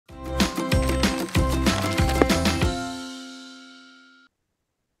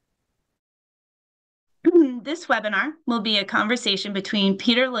This webinar will be a conversation between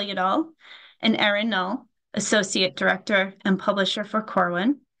Peter Liljedahl and Erin Null, Associate Director and Publisher for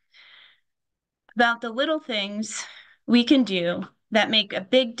Corwin, about the little things we can do that make a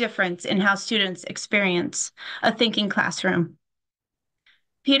big difference in how students experience a thinking classroom.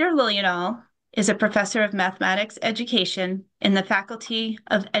 Peter Liljedahl is a professor of mathematics education in the Faculty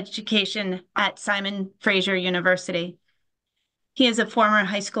of Education at Simon Fraser University. He is a former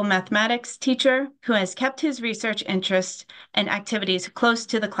high school mathematics teacher who has kept his research interests and activities close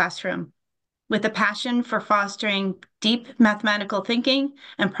to the classroom. With a passion for fostering deep mathematical thinking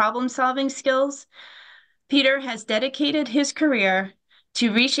and problem-solving skills, Peter has dedicated his career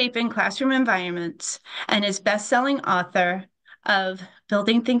to reshaping classroom environments and is best-selling author of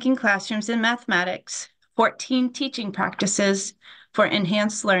Building Thinking Classrooms in Mathematics, 14 Teaching Practices for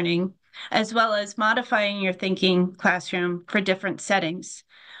Enhanced Learning, as well as Modifying Your Thinking Classroom for Different Settings,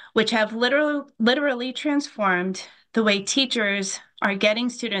 which have literally transformed the way teachers are getting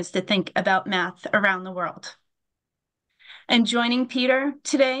students to think about math around the world. And joining Peter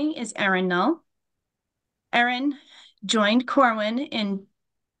today is Erin Null. Erin joined Corwin in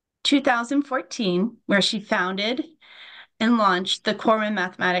 2014, where she founded and launched the Corwin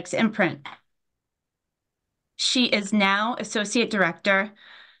Mathematics imprint. She is now Associate Director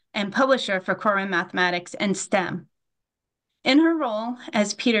and Publisher for Corwin Mathematics and STEM. In her role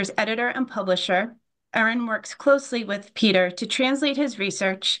as Peter's editor and publisher, Erin works closely with Peter to translate his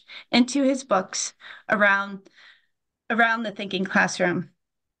research into his books around the thinking classroom.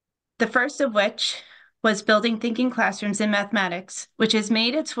 The first of which was Building Thinking Classrooms in Mathematics, which has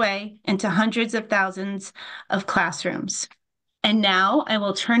made its way into hundreds of thousands of classrooms. And now I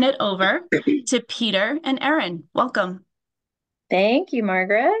will turn it over to Peter and Erin. Welcome. Thank you,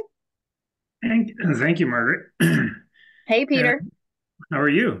 Margaret. Thank you, Margaret. Hey, Peter. How are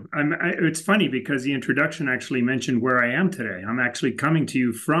you? It's funny because the introduction actually mentioned where I am today. I'm actually coming to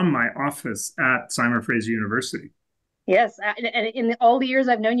you from my office at Simon Fraser University. Yes, and in all the years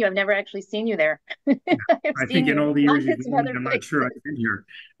I've known you, I've never actually seen you there. I think in all the years you've known me, I'm not sure I've been here.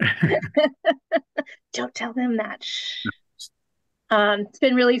 Don't tell them that. It's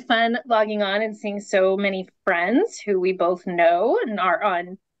been really fun logging on and seeing so many friends who we both know and are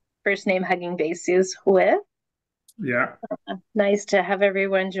on first name hugging bases with. Yeah. Nice to have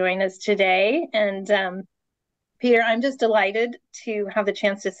everyone join us today. And Peter, I'm just delighted to have the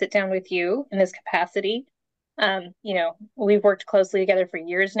chance to sit down with you in this capacity. We've worked closely together for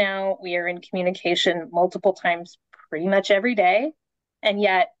years now. We are in communication multiple times, pretty much every day. And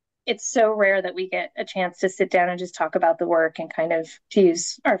yet it's so rare that we get a chance to sit down and just talk about the work and kind of, to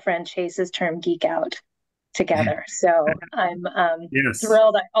use our friend Chase's term, geek out together. So I'm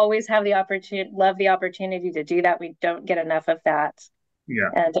thrilled. I always have the opportunity, love the opportunity to do that. We don't get enough of that. Yeah.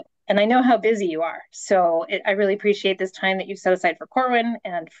 And I know how busy you are. So I really appreciate this time that you've set aside for Corwin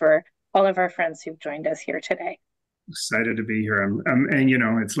and for all of our friends who've joined us here today. Excited to be here.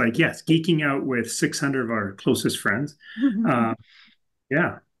 And it's like, yes, geeking out with 600 of our closest friends.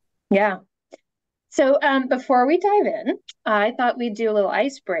 Yeah. Yeah. So before we dive in, I thought we'd do a little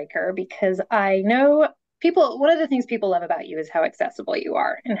icebreaker because I know one of the things people love about you is how accessible you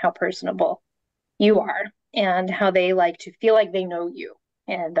are and how personable you are and how they like to feel like they know you.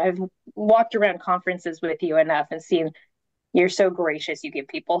 And I've walked around conferences with you enough and seen you're so gracious. You give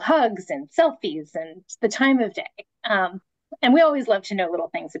people hugs and selfies and the time of day. And we always love to know little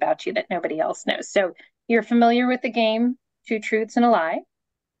things about you that nobody else knows. So you're familiar with the game, Two Truths and a Lie.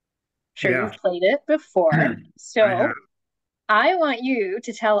 Sure, you've played it before. So I want you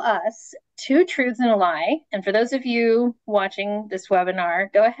to tell us two truths and a lie. And for those of you watching this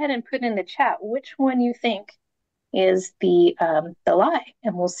webinar, go ahead and put in the chat which one you think is the lie.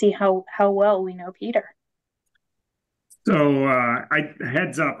 And we'll see how well we know Peter. So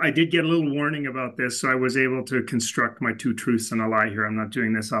heads up, I did get a little warning about this, so I was able to construct my two truths and a lie here. I'm not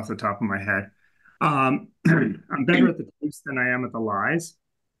doing this off the top of my head. I'm better at the truths than I am at the lies.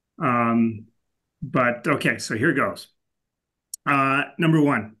 But okay, so here goes. Number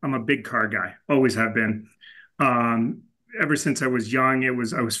one, I'm a big car guy, always have been. Ever since I was young, I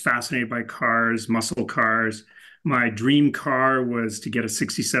was fascinated by cars, muscle cars. My dream car was to get a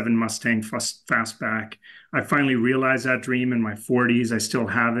 67 Mustang fastback. I finally realized that dream in my 40s. I still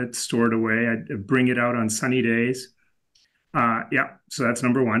have it stored away. I bring it out on sunny days. So that's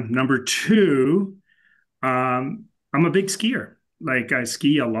number one. Number two, I'm a big skier. Like I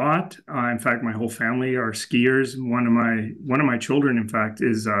ski a lot. In fact, my whole family are skiers. One of my children, in fact,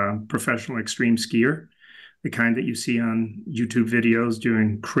 is a professional extreme skier, the kind that you see on YouTube videos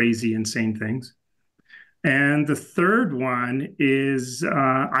doing crazy, insane things. And the third one is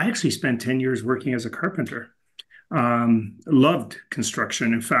I actually spent 10 years working as a carpenter. Loved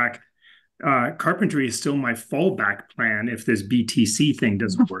construction. In fact, carpentry is still my fallback plan if this BTC thing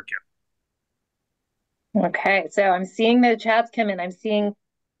doesn't work out. Okay, so I'm seeing the chats come in. I'm seeing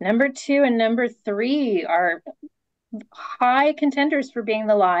number 2 and number 3 are high contenders for being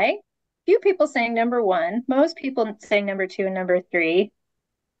the lie. Few people saying number 1. Most people saying number 2 and number 3.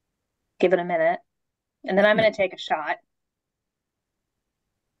 Give it a minute. And then I'm going to take a shot.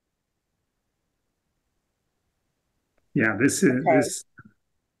 Yeah, this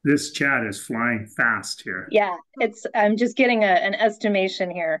chat is flying fast here. Yeah, I'm just getting an estimation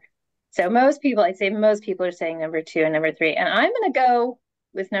here. So I'd say most people are saying number 2 and number 3. And I'm going to go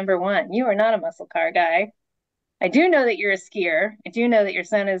with number 1. You are not a muscle car guy. I do know that you're a skier. I do know that your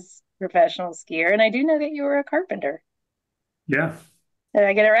son is a professional skier. And I do know that you were a carpenter. Yeah. Did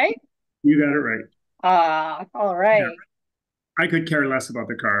I get it right? You got it right. All right. Yeah. I could care less about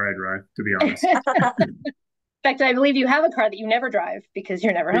the car I drive, to be honest. In fact, I believe you have a car that you never drive because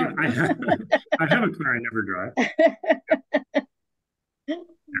you're never home. I have a car I never drive.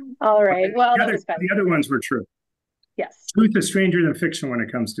 All right. Well, the other ones were true. Yes. Truth is stranger than fiction when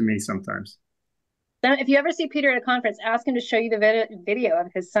it comes to me sometimes. Now, if you ever see Peter at a conference, ask him to show you the video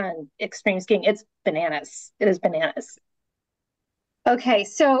of his son extreme skiing. It's bananas. It is bananas. Okay,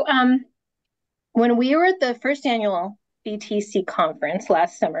 so when we were at the first annual BTC conference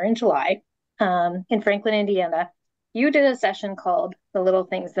last summer in July in Franklin, Indiana, you did a session called The Little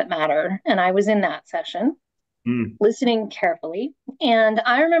Things That Matter, and I was in that session, listening carefully. And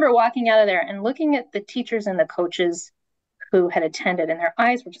I remember walking out of there and looking at the teachers and the coaches who had attended, and their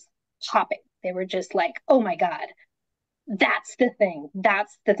eyes were just popping. They were just like, oh my God, that's the thing.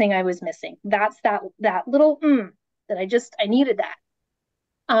 That's the thing I was missing. That's that little that I needed that.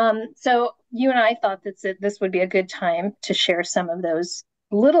 So you and I thought that this would be a good time to share some of those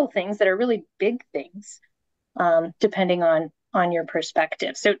little things that are really big things, depending on your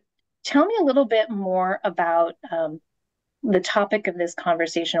perspective. So tell me a little bit more about the topic of this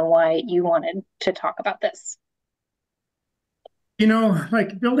conversation and why you wanted to talk about this. You know,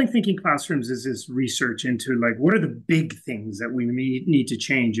 like building thinking classrooms is this research into like, what are the big things that we need to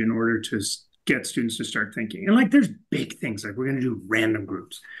change in order to get students to start thinking? And like, there's big things, like we're going to do random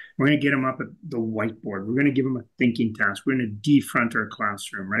groups. We're going to get them up at the whiteboard. We're going to give them a thinking task. We're going to defront our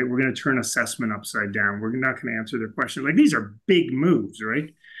classroom, right? We're going to turn assessment upside down. We're not going to answer their question. Like, these are big moves,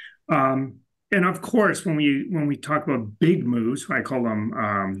 right? And of course, when we talk about big moves, I call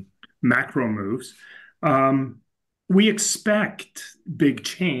them macro moves, we expect big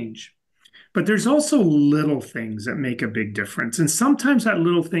change, but there's also little things that make a big difference. And sometimes that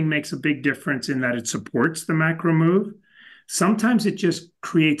little thing makes a big difference in that it supports the macro move. Sometimes it just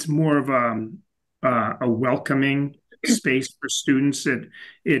creates more of a welcoming space for students.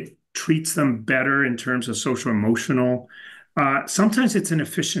 It treats them better in terms of social emotional. Sometimes it's an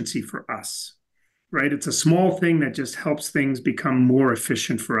efficiency for us, right? It's a small thing that just helps things become more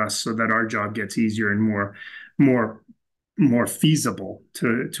efficient for us so that our job gets easier and more feasible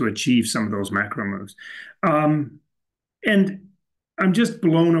to achieve some of those macro moves. And I'm just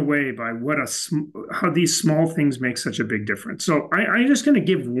blown away by how these small things make such a big difference. So I'm just going to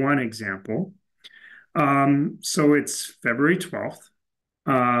give one example. So it's February 12th.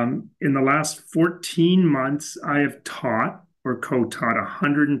 In the last 14 months, I have taught or co-taught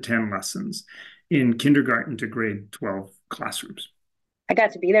 110 lessons in kindergarten to grade 12 classrooms. I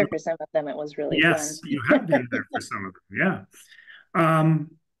got to be there for some of them. It was really fun. Yes, you have been there for some of them, yeah.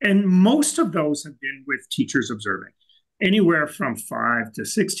 And most of those have been with teachers observing, anywhere from 5 to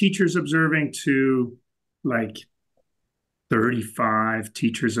 6 teachers observing to like 35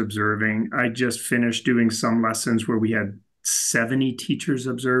 teachers observing. I just finished doing some lessons where we had 70 teachers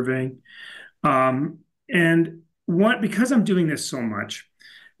observing. And because I'm doing this so much,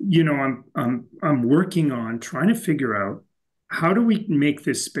 you know, I'm working on trying to figure out how do we make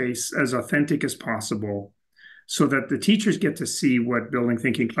this space as authentic as possible so that the teachers get to see what building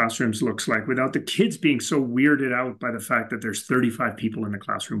thinking classrooms looks like without the kids being so weirded out by the fact that there's 35 people in the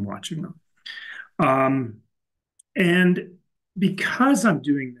classroom watching them. And because I'm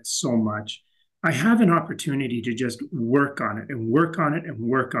doing this so much, I have an opportunity to just work on it and work on it and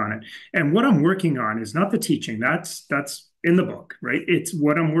work on it. And what I'm working on is not the teaching. That's in the book, right? It's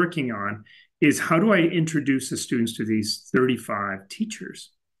what I'm working on is how do I introduce the students to these 35 teachers?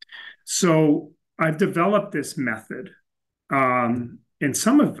 So I've developed this method. And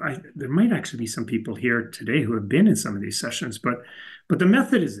there might actually be some people here today who have been in some of these sessions, but the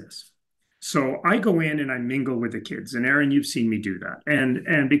method is this. So I go in and I mingle with the kids. And Erin, you've seen me do that.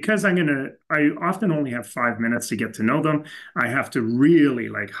 And because I often only have 5 minutes to get to know them. I have to really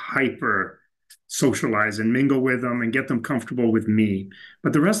like hyper socialize and mingle with them and get them comfortable with me.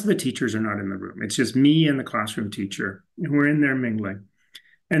 But the rest of the teachers are not in the room. It's just me and the classroom teacher. And we're in there mingling.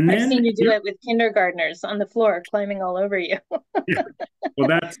 And I've then seen you do it with kindergartners on the floor, climbing all over you. yeah, well,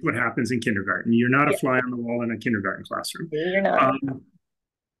 that's what happens in kindergarten. You're not a Yeah. fly on the wall in a kindergarten classroom. You're not.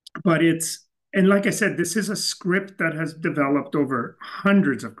 But and like I said, this is a script that has developed over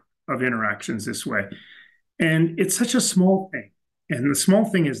hundreds of interactions this way. And it's such a small thing. And the small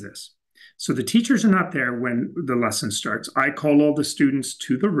thing is this. So the teachers are not there when the lesson starts. I call all the students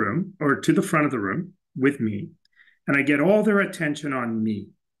to the room or to the front of the room with me, and I get all their attention on me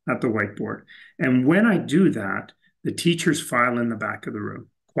at the whiteboard. And when I do that, the teachers file in the back of the room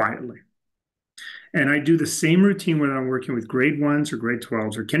quietly. And I do the same routine when I'm working with grade 1s or grade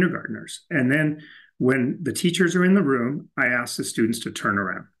 12s or kindergartners. And then when the teachers are in the room, I ask the students to turn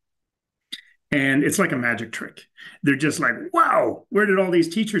around. And it's like a magic trick. They're just like, wow, where did all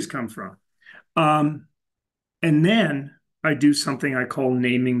these teachers come from? And then I do something I call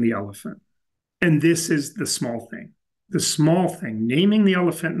naming the elephant. And this is the small thing. The small thing, naming the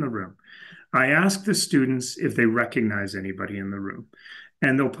elephant in the room. I ask the students if they recognize anybody in the room.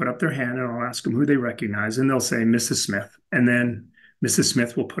 And they'll put up their hand and I'll ask them who they recognize. And they'll say, Mrs. Smith. And then Mrs.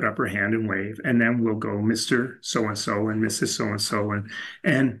 Smith will put up her hand and wave. And then we'll go, Mr. So-and-so and Mrs. So-and-so.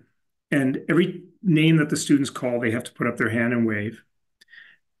 And every name that the students call, they have to put up their hand and wave.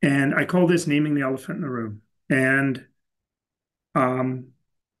 And I call this naming the elephant in the room. And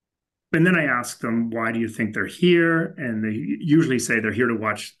then I ask them, why do you think they're here? And they usually say they're here to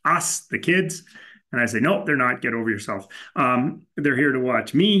watch us, the kids. And I say, no, they're not. Get over yourself. They're here to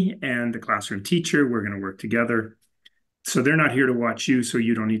watch me and the classroom teacher. We're going to work together. So they're not here to watch you, so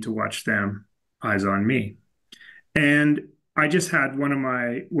you don't need to watch them. Eyes on me. And I just had one of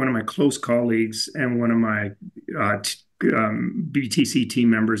my close colleagues and one of my BTC team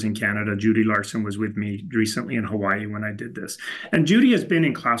members in Canada, Judy Larson, was with me recently in Hawaii when I did this. And Judy has been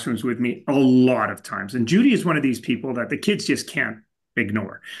in classrooms with me a lot of times. And Judy is one of these people that the kids just can't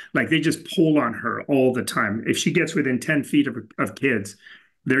ignore. Like they just pull on her all the time. If she gets within 10 feet of kids,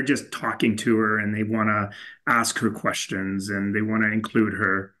 they're just talking to her and they want to ask her questions and they want to include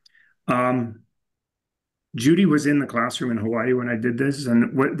her. Judy was in the classroom in Hawaii when I did this.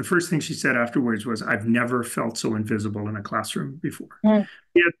 And the first thing she said afterwards was, I've never felt so invisible in a classroom before. Mm.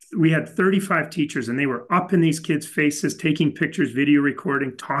 We had 35 teachers and they were up in these kids' faces, taking pictures, video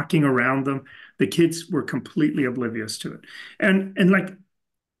recording, talking around them. The kids were completely oblivious to it. And like,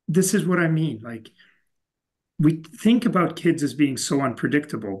 this is what I mean. Like, we think about kids as being so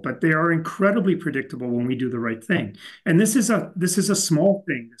unpredictable, but they are incredibly predictable when we do the right thing. And this is a small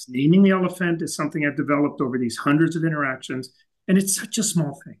thing. This naming the elephant is something I've developed over these hundreds of interactions, and it's such a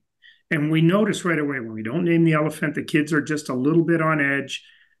small thing. And we notice right away when we don't name the elephant, the kids are just a little bit on edge.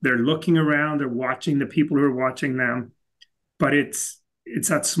 They're looking around, they're watching the people who are watching them, but it's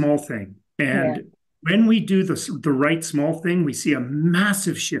that small thing. And when we do the right small thing, we see a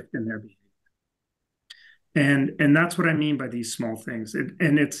massive shift in their behavior. And that's what I mean by these small things.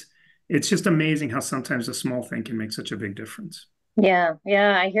 And it's just amazing how sometimes a small thing can make such a big difference. Yeah,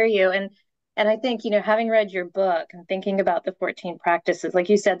 I hear you. And I think, having read your book and thinking about the 14 practices, like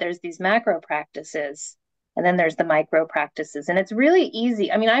you said, there's these macro practices and then there's the micro practices. And it's really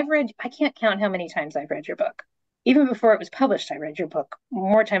easy. I mean, I can't count how many times I've read your book. Even before it was published, I read your book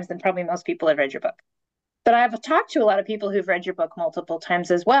more times than probably most people have read your book. But I've talked to a lot of people who've read your book multiple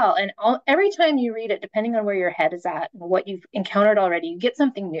times as well. And every time you read it, depending on where your head is at and what you've encountered already, you get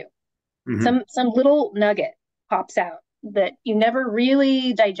something new. Mm-hmm. Some little nugget pops out that you never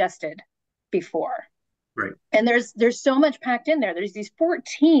really digested before. Right. And there's so much packed in there. There's these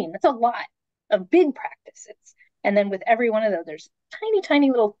 14. That's a lot of big practices. And then with every one of those, there's tiny,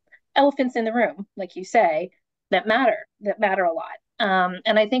 tiny little elephants in the room, like you say, that matter a lot.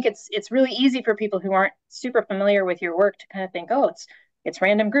 And I think it's really easy for people who aren't super familiar with your work to kind of think, oh, it's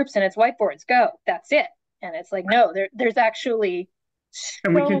random groups and it's whiteboards, go, that's it. And it's like, no, there's actually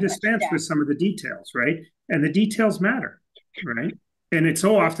and we can dispense with some of the details, right? And the details matter, right? And it's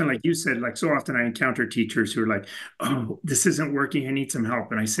so often, like you said, like so often I encounter teachers who are like, oh, this isn't working, I need some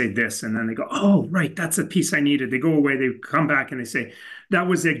help. And I say this, and then they go, oh, right, that's a piece I needed. They go away, they come back and they say, that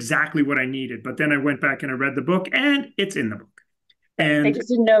was exactly what I needed. But then I went back and I read the book and it's in the book. And they just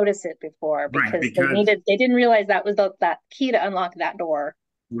didn't notice it before because they didn't realize that was that key to unlock that door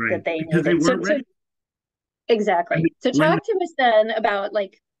that they needed. They weren't ready. Exactly. So talk to us then about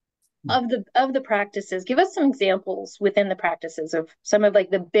like of the practices. Give us some examples within the practices of some of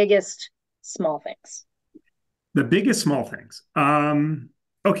like the biggest small things? The biggest small things.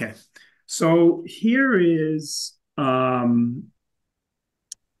 Okay. So here is here's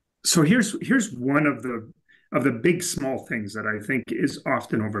one of the big small things that I think is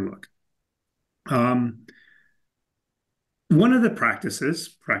often overlooked. One of the practices,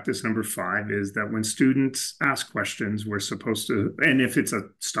 practice number 5, is that when students ask questions, we're supposed to, and if it's a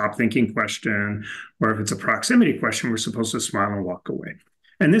stop thinking question or if it's a proximity question, we're supposed to smile and walk away.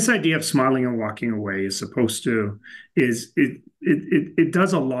 And this idea of smiling and walking away is supposed to, it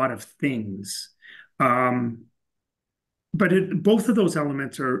does a lot of things. But both of those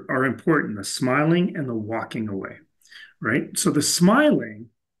elements are important, the smiling and the walking away, right? So the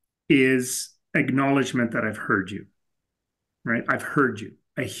smiling is acknowledgement that I've heard you. Right? I've heard you.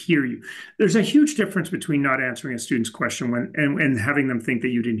 I hear you. There's a huge difference between not answering a student's question and having them think that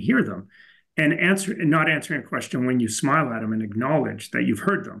you didn't hear them, and not answering a question when you smile at them and acknowledge that you've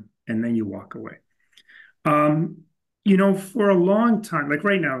heard them, and then you walk away. For a long time, like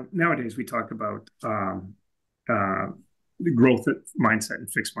right now, nowadays we talk about the growth mindset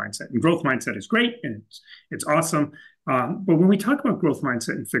and fixed mindset. And growth mindset is great and it's awesome. But when we talk about growth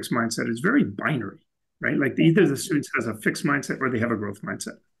mindset and fixed mindset, it's very binary. Right? Like either the students has a fixed mindset or they have a growth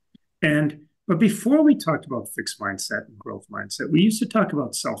mindset. But before we talked about fixed mindset and growth mindset, we used to talk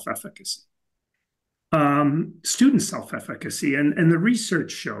about self-efficacy, student self-efficacy. And the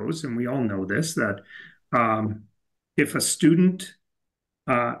research shows, and we all know this, that if a student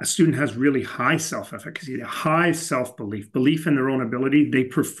has really high self-efficacy, high self-belief, belief in their own ability, they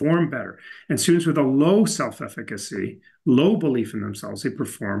perform better. And students with a low self-efficacy, low belief in themselves, they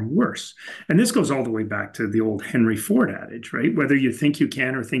perform worse. And this goes all the way back to the old Henry Ford adage, right? Whether you think you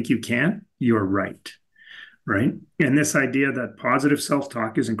can or think you can't, you're right, right? And this idea that positive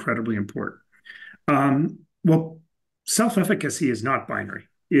self-talk is incredibly important. Well, self-efficacy is not binary.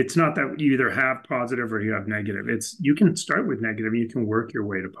 It's not that you either have positive or you have negative. You can start with negative and you can work your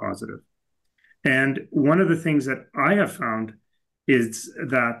way to positive. And one of the things that I have found is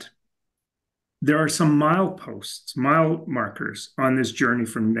that there are some mile markers on this journey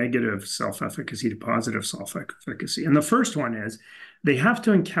from negative self-efficacy to positive self-efficacy. And the first one is they have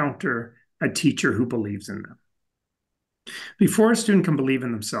to encounter a teacher who believes in them. Before a student can believe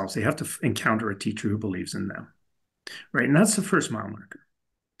in themselves, they have to encounter a teacher who believes in them, right? And that's the first mile marker.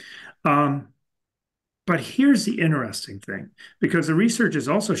 But here's the interesting thing, because the research is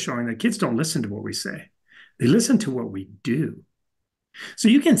also showing that kids don't listen to what we say. They listen to what we do. So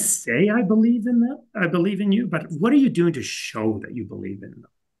you can say, I believe in them, I believe in you, but what are you doing to show that you believe in them,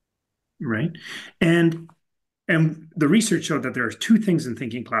 right? And the research showed that there are 2 things in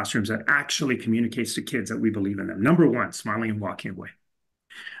thinking classrooms that actually communicates to kids that we believe in them. Number 1, smiling and walking away.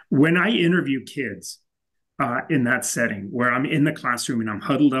 When I interview kids, in that setting where I'm in the classroom and I'm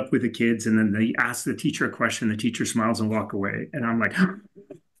huddled up with the kids, and then they ask the teacher a question, the teacher smiles and walk away. And I'm like,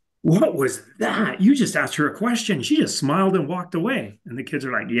 what was that? You just asked her a question. She just smiled and walked away. And the kids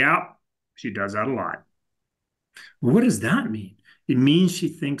are like, yeah, she does that a lot. Well, what does that mean? It means she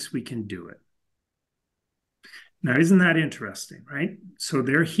thinks we can do it. Now, isn't that interesting, right? So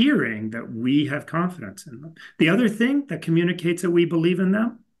they're hearing that we have confidence in them. The other thing that communicates that we believe in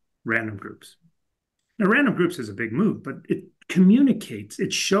them, random groups. Now, random groups is a big move, but it communicates,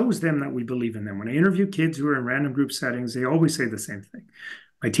 it shows them that we believe in them. When I interview kids who are in random group settings, they always say the same thing.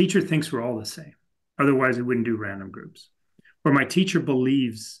 My teacher thinks we're all the same. Otherwise, they wouldn't do random groups. Or my teacher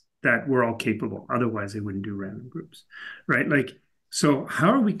believes that we're all capable. Otherwise, they wouldn't do random groups, right? Like, so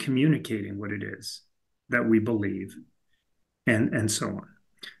how are we communicating what it is that we believe and so on?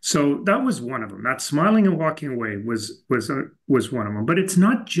 So that was one of them. That smiling and walking away was one of them. But it's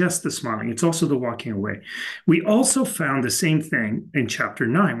not just the smiling, it's also the walking away. We also found the same thing in chapter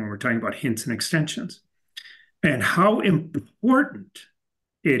 9 when we're talking about hints and extensions, and how important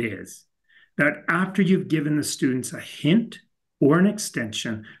it is that after you've given the students a hint or an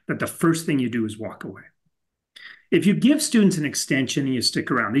extension, that the first thing you do is walk away. If you give students an extension and you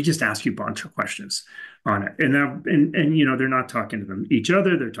stick around, they just ask you a bunch of questions on it. And you know, they're not talking to them each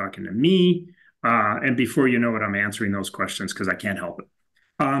other, they're talking to me. And before you know it, I'm answering those questions because I can't help it.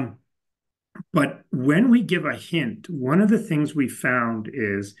 But when we give a hint, one of the things we found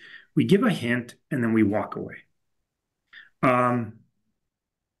is we give a hint and then we walk away.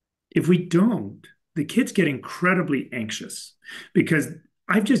 If we don't, the kids get incredibly anxious because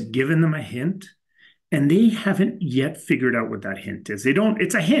I've just given them a hint and they haven't yet figured out what that hint is.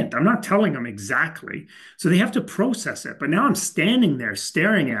 It's a hint. I'm not telling them exactly. So they have to process it. But now I'm standing there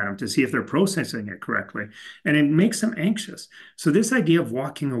staring at them to see if they're processing it correctly. And it makes them anxious. So this idea of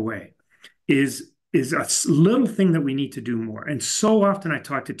walking away is is a little thing that we need to do more. And so often I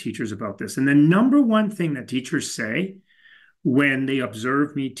talk to teachers about this. And the number one thing that teachers say when they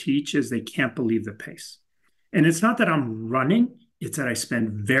observe me teach is they can't believe the pace. And it's not that I'm running, it's that I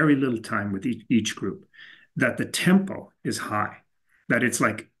spend very little time with each group, that the tempo is high, that it's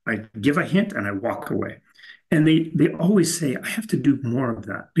like I give a hint and I walk away. And they always say, I have to do more of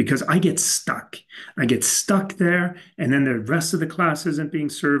that because I get stuck. I get stuck there, and then the rest of the class isn't being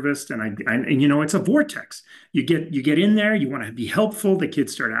serviced. And you know, it's a vortex. You get in there, you want to be helpful. The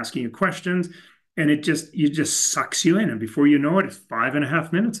kids start asking you questions, and it just sucks you in. And before you know it, it's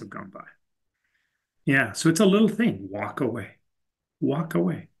 5.5 minutes have gone by. Yeah. So it's a little thing. Walk away. Walk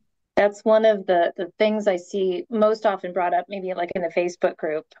away. That's one of the things I see most often brought up, maybe like in the Facebook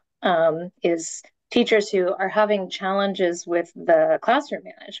group, is teachers who are having challenges with the classroom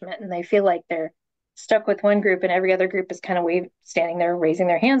management, and they feel like they're stuck with one group and every other group is kind of standing there raising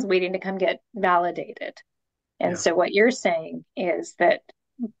their hands waiting to come get validated. And so what you're saying is that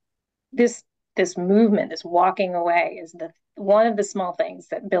this movement, this walking away, is one of the small things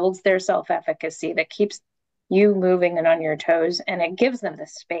that builds their self-efficacy, that keeps you moving and on your toes, and it gives them the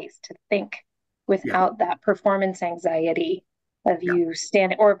space to think without that performance anxiety of you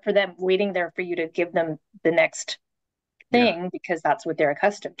standing, or for them waiting there for you to give them the next thing, because that's what they're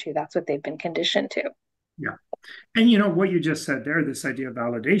accustomed to. That's what they've been conditioned to. Yeah. And you know what you just said there, this idea of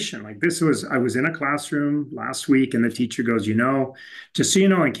validation, like I was in a classroom last week and the teacher goes, just so you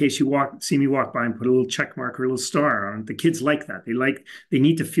know, in case you see me walk by and put a little check mark or a little star on it. The kids like that. They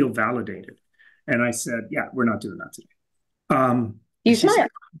need to feel validated. And I said, yeah, we're not doing that today. You smile.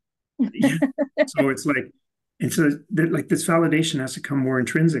 Yeah. So it's like, and so like this validation has to come more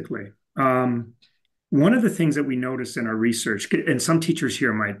intrinsically. One of the things that we noticed in our research, and some teachers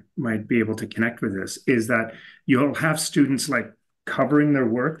here might be able to connect with this, is that you'll have students like covering their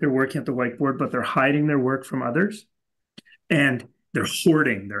work. They're working at the whiteboard, but they're hiding their work from others, and they're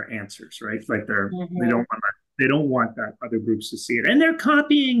hoarding their answers, right? Like they don't want that other groups to see it, and they're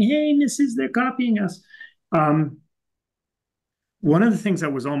copying. Hey, they're copying us. One of the things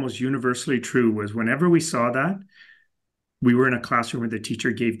that was almost universally true was whenever we saw that, we were in a classroom where the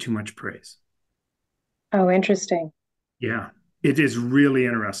teacher gave too much praise. Oh, interesting. Yeah, it is really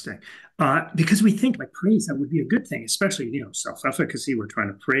interesting because we think like praise, that would be a good thing, especially, self-efficacy, we're trying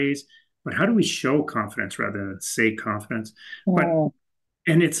to praise, but how do we show confidence rather than say confidence? And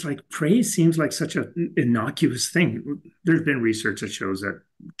it's like praise seems like such an innocuous thing. There's been research that shows that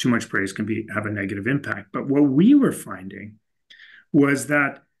too much praise can have a negative impact. But what we were finding was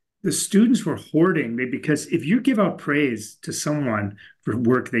that the students were hoarding, because if you give out praise to someone for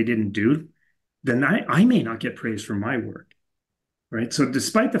work they didn't do, then I may not get praise for my work, right? So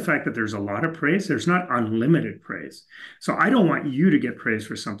despite the fact that there's a lot of praise, there's not unlimited praise. So I don't want you to get praise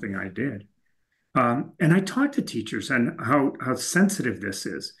for something I did. And I talk to teachers and how sensitive this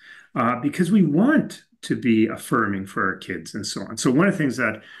is, because we want to be affirming for our kids and so on. So one of the things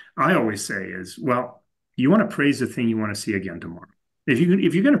that I always say is, well, you want to praise the thing you want to see again tomorrow. If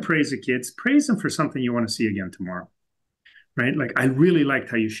you're going to praise the kids, praise them for something you want to see again tomorrow, right? Like, I really liked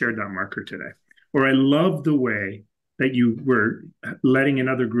how you shared that marker today, or I love the way that you were letting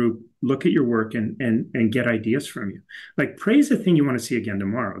another group look at your work and get ideas from you. Like, praise the thing you want to see again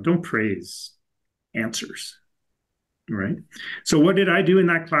tomorrow. Don't praise answers, right? So what did I do in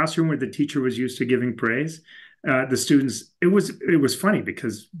that classroom where the teacher was used to giving praise? The students, it was funny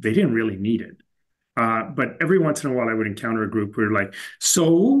because they didn't really need it. But every once in a while I would encounter a group where like,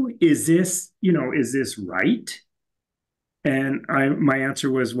 so is this right? And my answer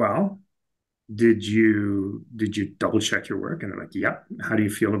was, well, did you double check your work? And they're like, yep. How do you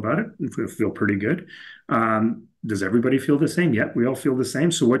feel about it? I feel pretty good. Does everybody feel the same? Yep, we all feel the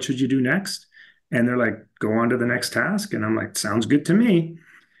same. So what should you do next? And they're like, go on to the next task. And I'm like, sounds good to me.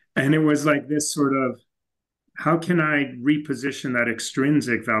 And it was like this sort of, how can I reposition that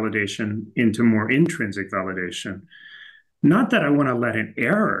extrinsic validation into more intrinsic validation? Not that I want to let an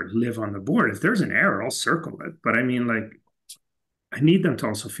error live on the board. If there's an error, I'll circle it. But I mean, like, I need them to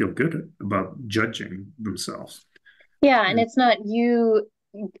also feel good about judging themselves. Yeah, and it's not you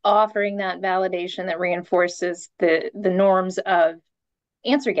offering that validation that reinforces the norms of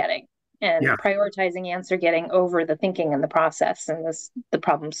answer getting and prioritizing answer getting over the thinking and the process and the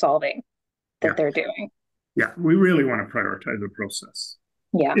problem solving that they're doing. Yeah, we really want to prioritize the process.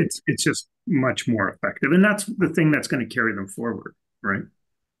 Yeah. It's just much more effective. And that's the thing that's going to carry them forward, right?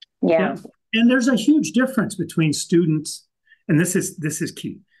 Yeah. And there's a huge difference between students, and this is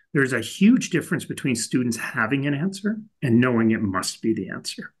key. There's a huge difference between students having an answer and knowing it must be the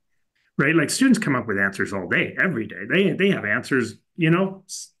answer, right? Like, students come up with answers all day, every day. They have answers,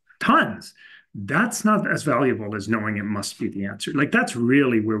 tons. that's not as valuable as knowing it must be the answer. Like that's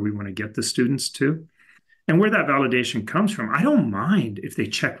really where we want to get the students to. And where that validation comes from, I don't mind if they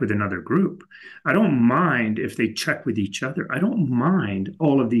check with another group. I don't mind if they check with each other. I don't mind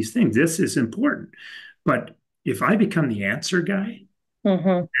all of these things. This is important. But if I become the answer guy,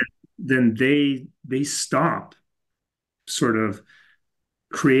 then they stop sort of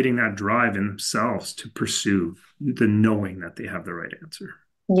creating that drive in themselves to pursue the knowing that they have the right answer.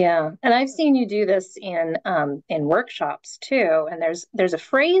 Yeah, and I've seen you do this in workshops too. And there's a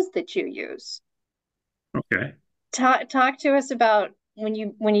phrase that you use. Okay. Talk to us about when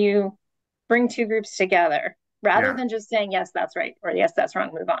you bring two groups together, rather than just saying yes, that's right, or yes, that's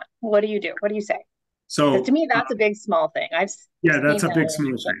wrong, move on. What do you do? What do you say? So to me, that's a big small thing. That's a big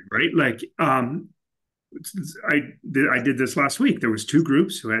small thing, right? Like I did this last week. There was two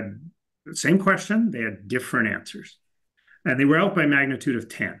groups who had the same question. They had different answers, and they were out by magnitude of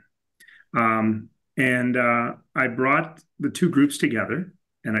 10. I brought the two groups together,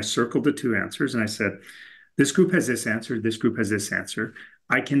 and I circled the two answers, and I said, this group has this answer, this group has this answer.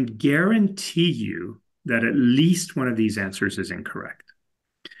 I can guarantee you that at least one of these answers is incorrect.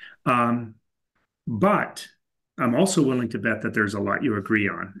 But I'm also willing to bet that there's a lot you agree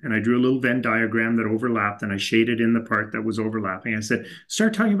on. And I drew a little Venn diagram that overlapped, and I shaded in the part that was overlapping. I said,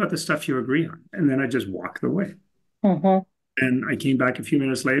 start talking about the stuff you agree on. And then I just walked away. And I came back a few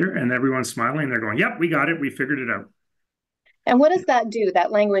minutes later, and everyone's smiling. They're going, yep, we got it. We figured it out. And what does that do?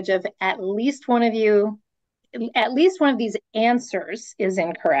 That language of at least one of these answers is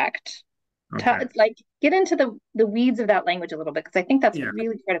incorrect. Okay. Like, get into the weeds of that language a little bit, because I think that's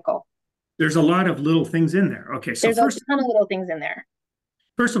really critical. There's a lot of little things in there. Okay, so there's a ton of little things in there.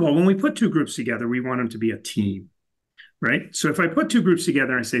 First of all, when we put two groups together, we want them to be a team, right? So if I put two groups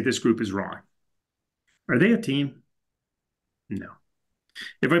together and I say this group is wrong, are they a team? No.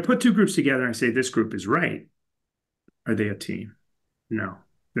 If I put two groups together and I say this group is right, are they a team? No,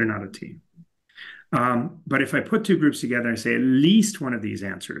 they're not a team. But if I put two groups together and say at least one of these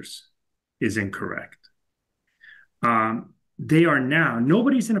answers is incorrect, they are now,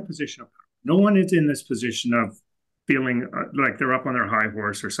 nobody's in a position of power. No one is in this position of feeling like they're up on their high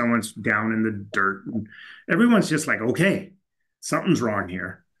horse or someone's down in the dirt. And everyone's just like, okay, something's wrong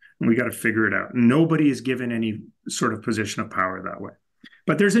here, and we got to figure it out. Nobody is given any sort of position of power that way.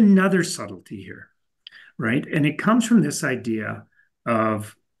 But there's another subtlety here, right? And it comes from this idea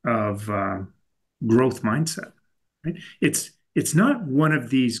of growth mindset, right? It's not one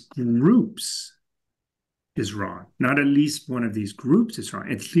of these groups is wrong. Not at least one of these groups is wrong.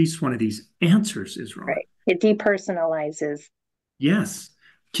 At least one of these answers is wrong. Right. It depersonalizes. Yes.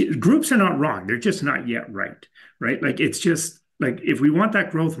 Groups are not wrong. They're just not yet right. Right. Like, it's just like, if we want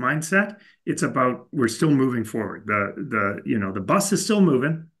that growth mindset, it's about, we're still moving forward. The bus is still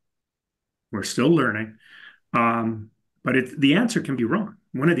moving. We're still learning. But the answer can be wrong.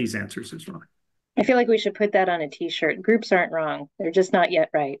 One of these answers is wrong. I feel like we should put that on a t-shirt. Groups aren't wrong. They're just not yet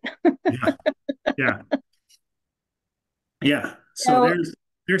right. Yeah. So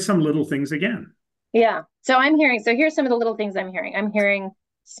there's some little things again. Yeah. So here's some of the little things I'm hearing. I'm hearing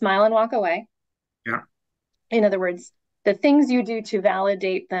smile and walk away. Yeah. In other words, the things you do to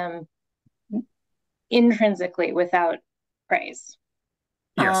validate them intrinsically without praise.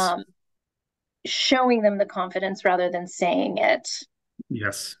 Yes. Showing them the confidence rather than saying it.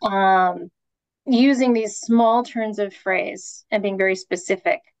 Yes. Using these small turns of phrase and being very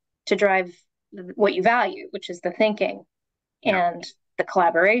specific to drive what you value, which is the thinking and the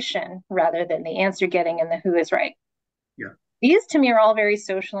collaboration, rather than the answer getting and the who is right. Yeah. These to me are all very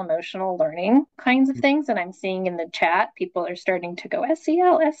social emotional learning kinds of things. And I'm seeing in the chat, people are starting to go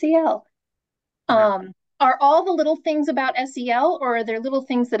SEL. Are all the little things about SEL, or are there little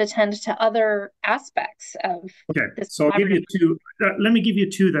things that attend to other aspects of this? So I'll give you two. Let me give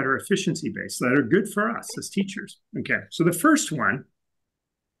you two that are efficiency based, that are good for us as teachers. Okay. So the first one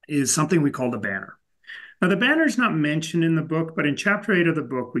is something we call the banner. Now, the banner is not mentioned in the book, but in chapter 8 of the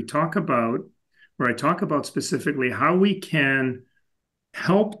book, I talk about specifically how we can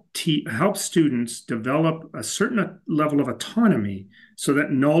help students develop a certain level of autonomy so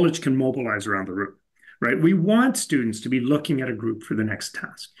that knowledge can mobilize around the room, right? We want students to be looking at a group for the next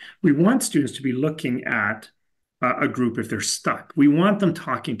task. We want students to be looking at a group if they're stuck. We want them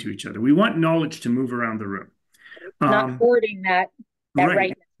talking to each other. We want knowledge to move around the room. Not hoarding that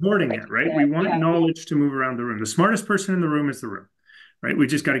right. Hoarding it, right? We want knowledge to move around the room. The smartest person in the room is the room, right? We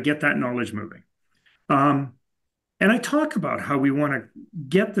just got to get that knowledge moving. And I talk about how we want to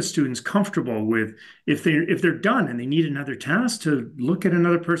get the students comfortable with, if they're done and they need another task, to look at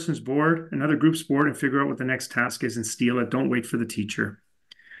another person's board, another group's board, and figure out what the next task is and steal it. Don't wait for the teacher.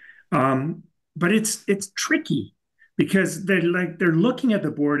 but it's tricky because they're looking at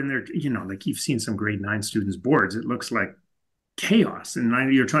the board and they're, like you've seen some grade 9 students' boards. It looks like chaos.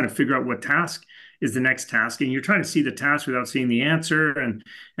 And you're trying to figure out what task is the next task. And you're trying to see the task without seeing the answer and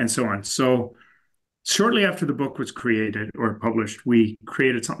so on. So shortly after the book was created or published, we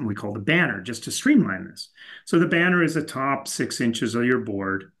created something we call the banner just to streamline this. So the banner is the top 6 inches of your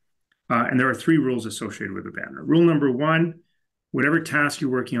board. And there are 3 rules associated with the banner. Rule number 1, whatever task you're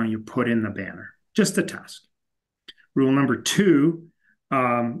working on, you put in the banner, just the task. Rule number 2,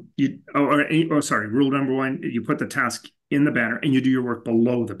 rule number 1, you put the task in the banner and you do your work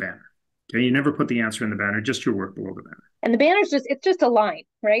below the banner. Okay, you never put the answer in the banner, just your work below the banner. And the banner's it's just a line,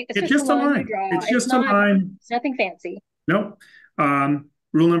 right? It's just a line. It's just a line. It's nothing fancy. No.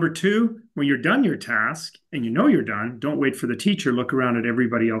 Rule number 2, when you're done your task and you know you're done, don't wait for the teacher, look around at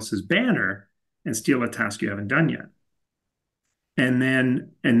everybody else's banner and steal a task you haven't done yet. But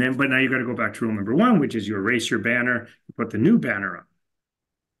now you got to go back to rule number 1, which is you erase your banner, you put the new banner up.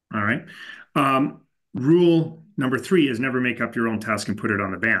 All right. Rule number 3 is never make up your own task and put it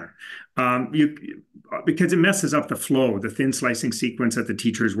on the banner. Because it messes up the flow, the thin slicing sequence that the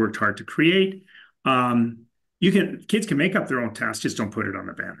teachers worked hard to create. Kids can make up their own tasks, just don't put it on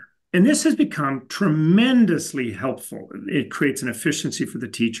the banner. And this has become tremendously helpful. It creates an efficiency for the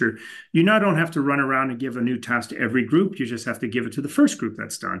teacher. You now don't have to run around and give a new task to every group. You just have to give it to the first group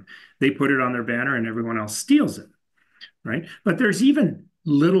that's done. They put it on their banner and everyone else steals it, right? But there's even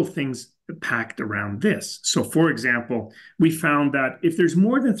little things packed around this. So for example, we found that if there's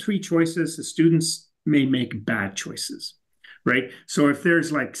more than 3 choices, the students may make bad choices, right? So if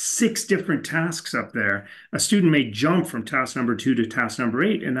there's like 6 different tasks up there, a student may jump from task number 2 to task number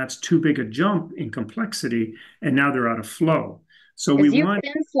 8, and that's too big a jump in complexity, and now they're out of flow. So you've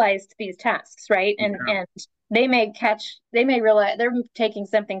thin sliced these tasks, right? And they may realize they're taking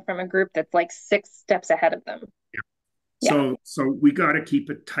something from a group that's like 6 steps ahead of them. Yeah. So we got to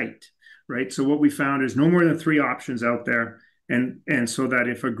keep it tight, right? So what we found is no more than 3 options out there, and so that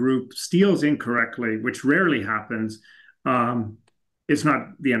if a group steals incorrectly, which rarely happens, it's not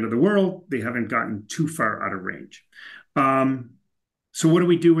the end of the world. They haven't gotten too far out of range. So what do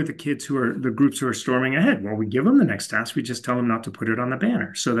we do with the groups who are storming ahead? Well, we give them the next task. We just tell them not to put it on the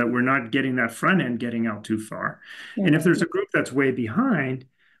banner so that we're not getting that front end getting out too far. Yeah. And if there's a group that's way behind,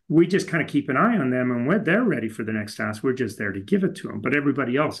 we just kind of keep an eye on them, and when they're ready for the next task, we're just there to give it to them. But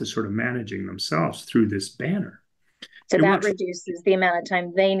everybody else is sort of managing themselves through this banner. So that reduces the amount of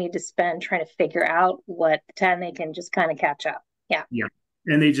time they need to spend trying to figure out what time they can just kind of catch up. Yeah. Yeah.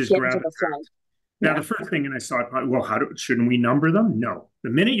 And they just grab it. Now, the first thing, and I saw it, well, shouldn't we number them? No. The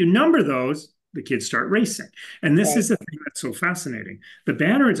minute you number those, the kids start racing. And this is the thing that's so fascinating. The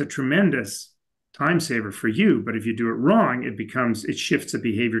banner is a tremendous time saver for you, but if you do it wrong, it shifts the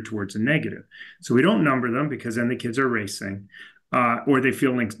behavior towards a negative. So we don't number them because then the kids are racing. Or they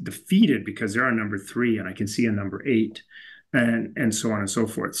feel like defeated because they're on number 3 and I can see a number 8 and so on and so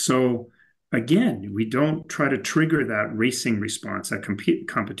forth. So again, we don't try to trigger that racing response, that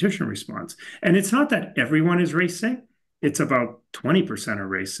competition response. And it's not that everyone is racing. It's about 20% are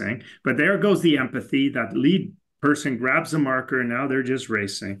racing, but there goes the empathy. That lead person grabs a marker and now they're just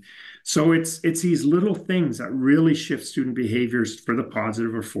racing. So it's these little things that really shift student behaviors for the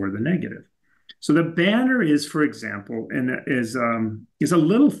positive or for the negative. So the banner is, for example, is a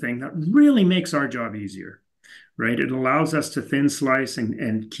little thing that really makes our job easier, right? It allows us to thin slice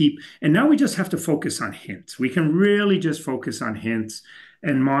and now we just have to focus on hints. We can really just focus on hints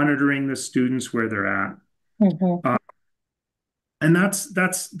and monitoring the students where they're at. Mm-hmm. And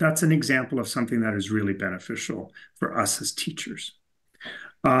that's an example of something that is really beneficial for us as teachers.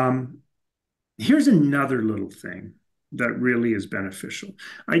 Here's another little thing that really is beneficial.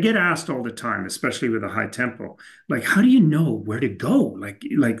 I get asked all the time, especially with a high tempo, like, how do you know where to go?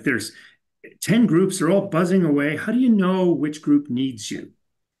 Like there's 10 groups, they're all buzzing away. How do you know which group needs you?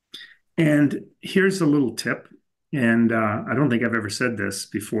 And here's a little tip. And I don't think I've ever said this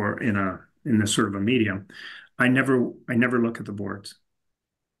before in this sort of a medium. I never look at the boards.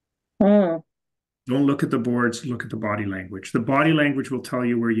 Don't look at the boards, look at the body language. The body language will tell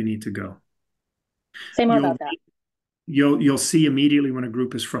you where you need to go. Say more about that. You'll see immediately when a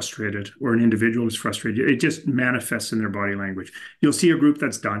group is frustrated or an individual is frustrated. It just manifests in their body language. You'll see a group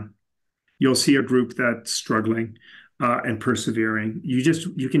that's done. You'll see a group that's struggling and persevering.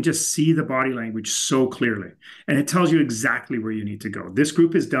 You can just see the body language so clearly. And it tells you exactly where you need to go. This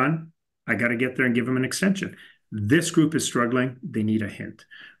group is done. I got to get there and give them an extension. This group is struggling. They need a hint,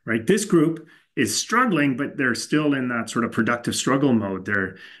 right? This group is struggling, but they're still in that sort of productive struggle mode.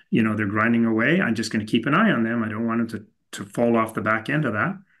 They're grinding away. I'm just going to keep an eye on them. I don't want them to fall off the back end of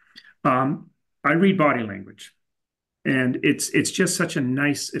that. I read body language, and it's just such a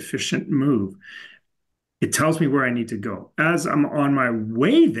nice, efficient move. It tells me where I need to go. As I'm on my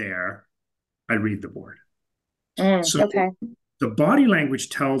way there, I read the board. So Okay. the body language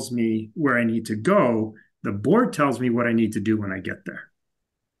tells me where I need to go. The board tells me what I need to do when I get there.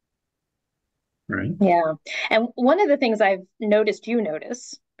 Right? Yeah. And one of the things I've noticed you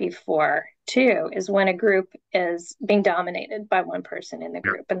notice before too is when a group is being dominated by one person in the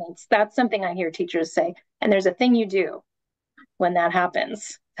group. And that's something I hear teachers say. And there's a thing you do when that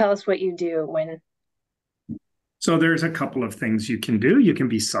happens. Tell us what you do when. So there's a couple of things you can do. You can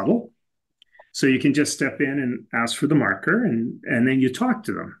be subtle. So you can just step in and ask for the marker, and then you talk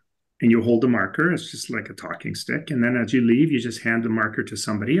to them. And you hold the marker. It's just like a talking stick. And then as you leave, you just hand the marker to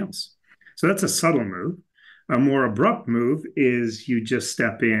somebody else. So that's a subtle move. A more abrupt move is you just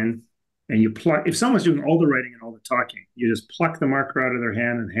step in and you pluck. If someone's doing all the writing and all the talking, you just pluck the marker out of their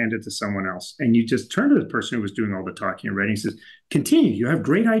hand and hand it to someone else. And you just turn to the person who was doing all the talking and writing and says, continue. You have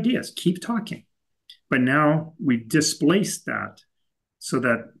great ideas. Keep talking. But now we've displaced that so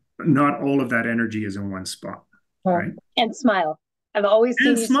that not all of that energy is in one spot. Right? And smile. I've always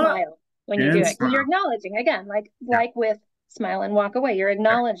seen you smile when you do it. Because you're acknowledging, again, like with smile and walk away, you're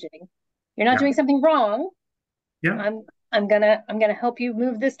acknowledging you're not doing something wrong. Yeah. I'm gonna help you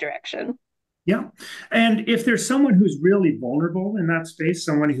move this direction. Yeah. And if there's someone who's really vulnerable in that space,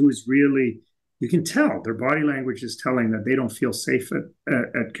 someone who is really, you can tell their body language is telling that they don't feel safe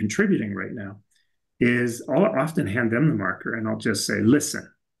at contributing right now, is I'll often hand them the marker and I'll just say,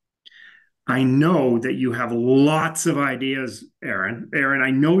 listen, I know that you have lots of ideas, Aaron. Aaron,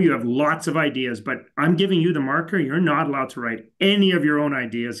 I know you have lots of ideas, but I'm giving you the marker. You're not allowed to write any of your own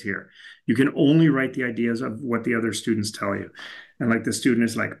ideas here. You can only write the ideas of what the other students tell you. And like the student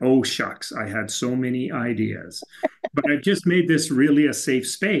is like, oh, shucks, I had so many ideas. But I've just made this really a safe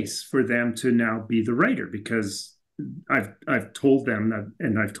space for them to now be the writer, because I've told them that,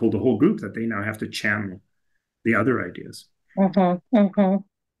 and I've told the whole group that they now have to channel the other ideas.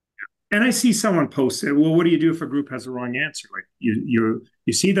 And I see someone post it, well, what do you do if a group has the wrong answer? Like you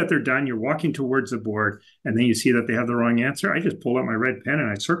see that they're done, you're walking towards the board, and then you see that they have the wrong answer. I just pull out my red pen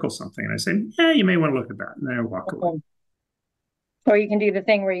and I circle something and I say, yeah, you may want to look at that. And then I walk away. Or you can do the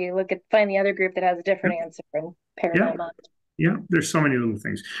thing where you find the other group that has a different answer and pair them up. Yeah, there's so many little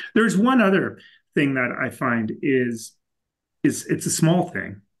things. There's one other thing that I find is it's a small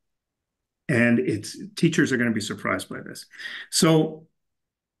thing, and teachers are going to be surprised by this. So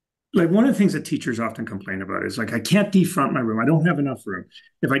like one of the things that teachers often complain about is like, I can't defront my room. I don't have enough room.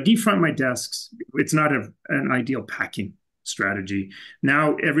 If I defront my desks, it's not an ideal packing strategy.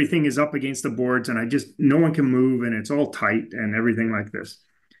 Now everything is up against the boards and no one can move and it's all tight and everything like this.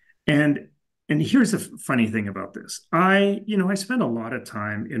 And here's the funny thing about this. I spend a lot of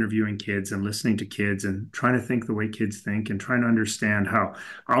time interviewing kids and listening to kids and trying to think the way kids think and trying to understand how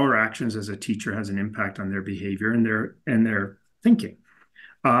our actions as a teacher has an impact on their behavior and their thinking.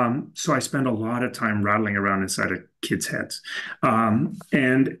 So I spend a lot of time rattling around inside of kids' heads.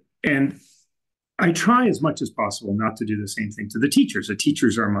 And I try as much as possible not to do the same thing to the teachers. The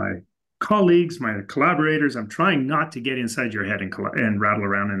teachers are my colleagues, my collaborators. I'm trying not to get inside your head and rattle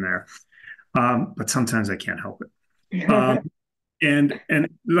around in there. But sometimes I can't help it.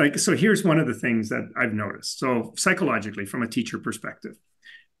 So here's one of the things that I've noticed. So psychologically, from a teacher perspective,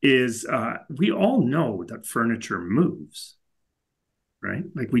 is we all know that furniture moves. Right?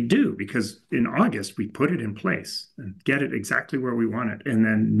 Like we do, because in August, we put it in place and get it exactly where we want it and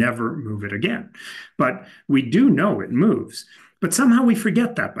then never move it again. But we do know it moves, but somehow we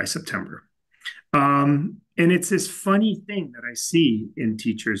forget that by September. And it's this funny thing that I see in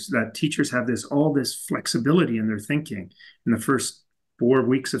teachers, that teachers have all this flexibility in their thinking in the first 4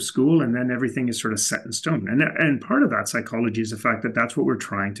 weeks of school, and then everything is sort of set in stone. And part of that psychology is the fact that that's what we're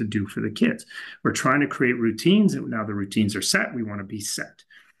trying to do for the kids. We're trying to create routines, and now the routines are set. We want to be set.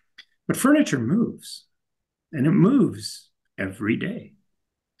 But furniture moves, and it moves every day.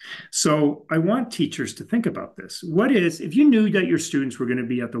 So I want teachers to think about this. If you knew that your students were going to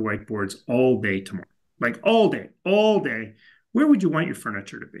be at the whiteboards all day tomorrow, like all day, where would you want your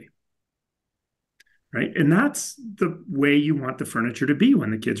furniture to be? Right? And that's the way you want the furniture to be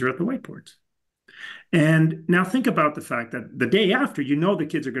when the kids are at the whiteboards. And now think about the fact that the day after, the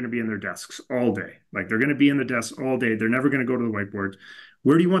kids are going to be in their desks all day. Like they're going to be in the desks all day. They're never going to go to the whiteboards.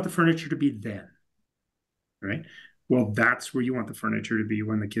 Where do you want the furniture to be then? Right? Well, that's where you want the furniture to be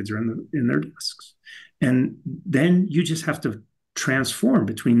when the kids are in their desks. And then you just have to transform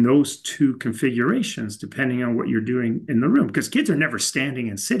between those two configurations depending on what you're doing in the room, because kids are never standing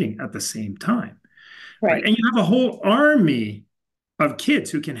and sitting at the same time. Right. And you have a whole army of kids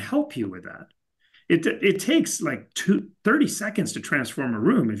who can help you with that. It takes like 30 seconds to transform a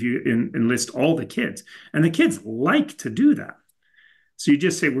room if you enlist all the kids. And the kids like to do that. So you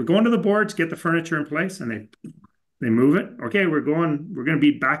just say, we're going to the boards, get the furniture in place, and they move it. Okay, we're going to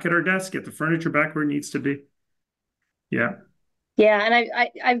be back at our desk, get the furniture back where it needs to be. Yeah. Yeah, and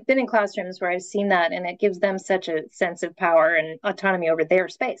I've been in classrooms where I've seen that, and it gives them such a sense of power and autonomy over their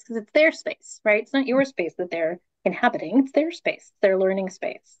space, because it's their space, right? It's not your space that they're inhabiting; it's their space, their learning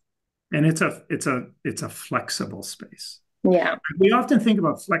space. And it's a flexible space. Yeah. We often think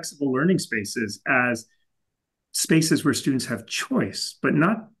about flexible learning spaces as spaces where students have choice, but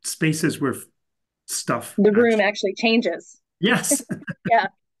not spaces where stuff. The room actually changes. Yes. Yeah.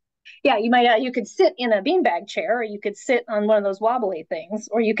 Yeah, you could sit in a beanbag chair, or you could sit on one of those wobbly things,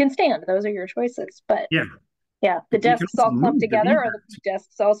 or you can stand. Those are your choices. But yeah, the desks all clumped together, or the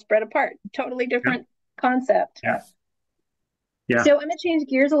desks all spread apart. Totally different concept. Yeah. Yeah. So I'm gonna change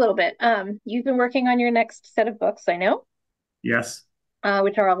gears a little bit. You've been working on your next set of books, I know. Yes.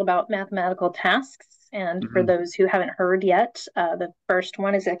 Which are all about mathematical tasks. And for those who haven't heard yet, the first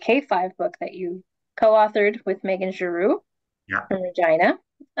one is a K-5 book that you co-authored with Megan Giroux from Regina.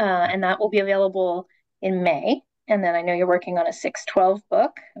 And that will be available in May. And then I know you're working on a 6-12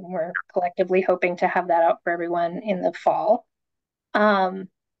 book, and we're collectively hoping to have that out for everyone in the fall. And,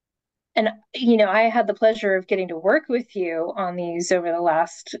 I had the pleasure of getting to work with you on these over the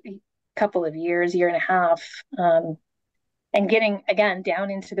last couple of years, year and a half, and getting, again,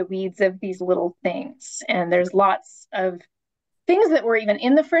 down into the weeds of these little things. And there's lots of things that were even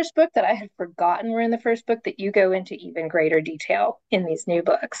in the first book that I had forgotten were in the first book that you go into even greater detail in these new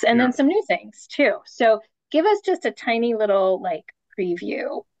books. And then some new things too. So give us just a tiny little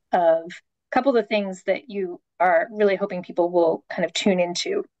preview of a couple of the things that you are really hoping people will kind of tune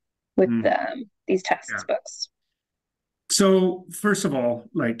into with these tasks books. So first of all,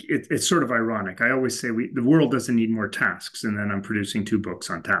 it's sort of ironic. I always say the world doesn't need more tasks, and then I'm producing 2 books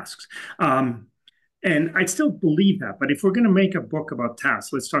on tasks. And I still believe that. But if we're going to make a book about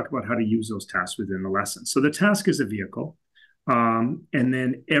tasks, let's talk about how to use those tasks within the lesson. So the task is a vehicle, and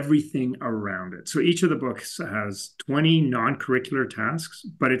then everything around it. So each of the books has 20 non-curricular tasks,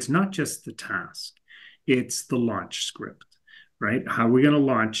 but it's not just the task. It's the launch script, right? How are we going to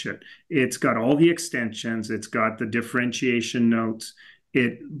launch it? It's got all the extensions. It's got the differentiation notes.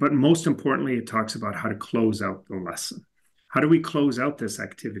 But most importantly, it talks about how to close out the lesson. How do we close out this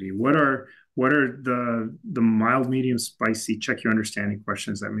activity? What are the mild, medium, spicy, check your understanding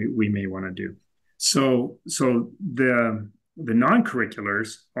questions that we may want to do? So the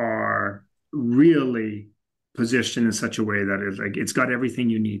non-curriculars are really positioned in such a way that it's got everything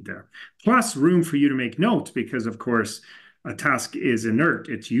you need there. Plus room for you to make notes, because of course a task is inert.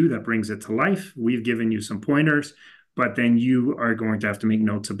 It's you that brings it to life. We've given you some pointers, but then you are going to have to make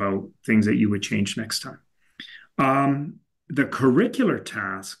notes about things that you would change next time. The curricular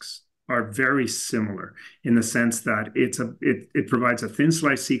tasks are very similar in the sense that it provides a thin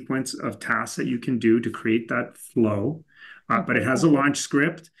slice sequence of tasks that you can do to create that flow, but it has a launch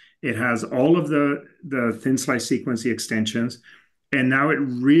script. It has all of the thin slice sequence, the extensions, and now it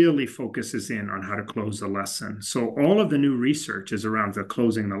really focuses in on how to close the lesson. So all of the new research is around the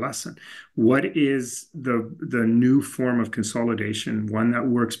closing the lesson. What is the new form of consolidation, one that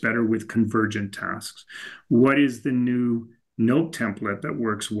works better with convergent tasks? What is the new note template that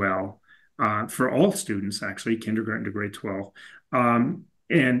works well for all students, actually, kindergarten to grade 12.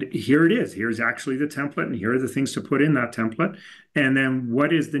 And here it is. Here's actually the template, and here are the things to put in that template. And then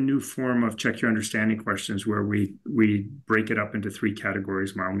what is the new form of check your understanding questions, where we break it up into 3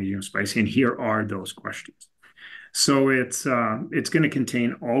 categories, mild, medium, spicy, and here are those questions. So it's going to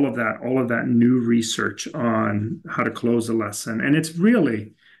contain all of that new research on how to close a lesson. And it's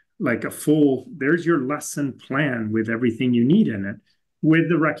really like there's your lesson plan with everything you need in it, with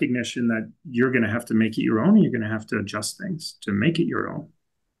the recognition that you're going to have to make it your own, and you're going to have to adjust things to make it your own.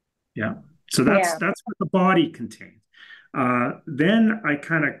 Yeah. So that's what the body contains. Then I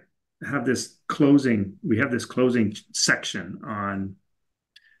kind of have we have this closing section on,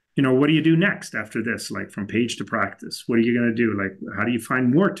 what do you do next after this? Like from page to practice, what are you going to do? Like, how do you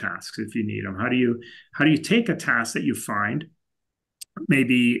find more tasks if you need them? How do you take a task that you find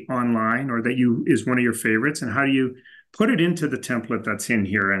maybe online or that is one of your favorites, and how do you put it into the template that's in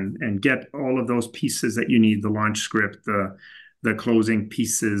here and get all of those pieces that you need, the launch script, the closing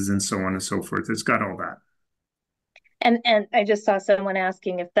pieces, and so on and so forth. It's got all that. And I just saw someone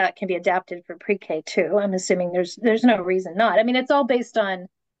asking if that can be adapted for pre-K too. I'm assuming there's no reason not. I mean, it's all based on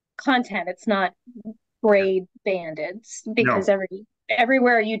content. It's not grade banded, because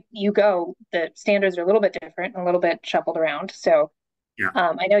everywhere you go, the standards are a little bit different and a little bit shuffled around. So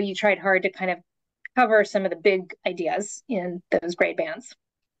I know you tried hard to kind of cover some of the big ideas in those grade bands?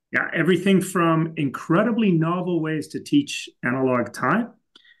 Yeah, everything from incredibly novel ways to teach analog time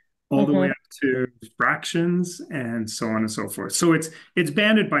all the way up to fractions and so on and so forth. So it's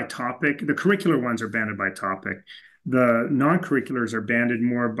banded by topic. The curricular ones are banded by topic. The non-curriculars are banded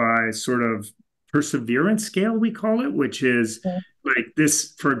more by sort of perseverance scale, we call it, which is like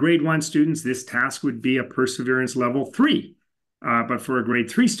this for grade 1 students, this task would be a perseverance level 3. But for a grade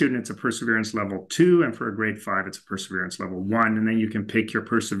 3 student, it's a perseverance level 2. And for a grade 5, it's a perseverance level 1. And then you can pick your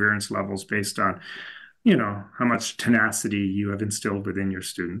perseverance levels based on, how much tenacity you have instilled within your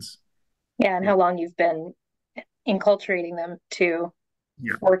students. Yeah, and how long you've been enculturating them to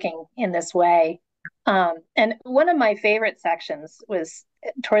working in this way. And one of my favorite sections was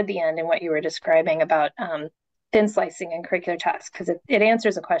toward the end in what you were describing about thin slicing and curricular tasks, because it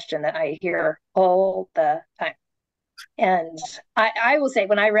answers a question that I hear all the time. And I will say,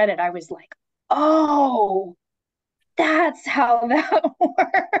 when I read it, I was like, oh, that's how that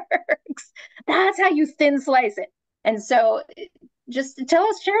works. That's how you thin slice it. And so just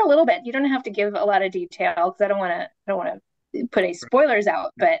share a little bit. You don't have to give a lot of detail, because I don't want to put any spoilers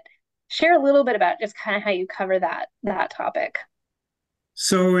out, but share a little bit about just kind of how you cover that topic.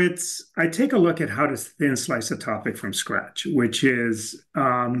 So I take a look at how to thin slice a topic from scratch, which really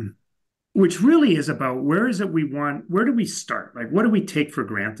is about where do we start? Like, what do we take for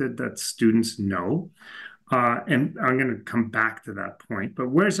granted that students know? And I'm going to come back to that point, but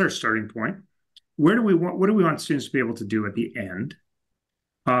where's our starting point? What do we want students to be able to do at the end?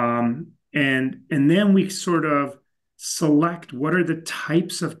 And then we sort of select what are the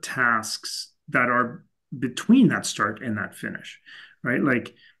types of tasks that are between that start and that finish, right?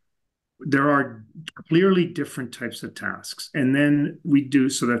 Like, there are clearly different types of tasks. And then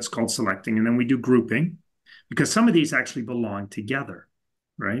so that's called selecting. And then we do grouping, because some of these actually belong together,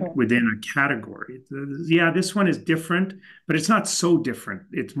 right? Within a category. This one is different, but it's not so different.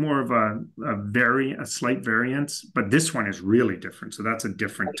 It's more of a slight variance, but this one is really different. So that's a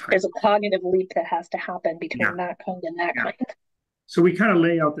different type. There's a cognitive leap that has to happen between that kind and that kind. So we kind of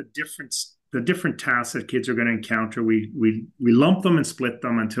lay out the different tasks that kids are going to encounter. We lump them and split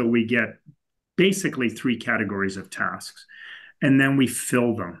them until we get basically 3 categories of tasks. And then we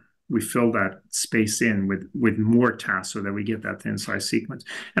fill them. We fill that space in with more tasks so that we get that thin slice sequence.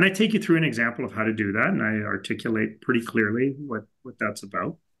 And I take you through an example of how to do that, and I articulate pretty clearly what that's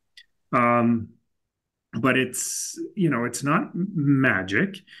about. But it's not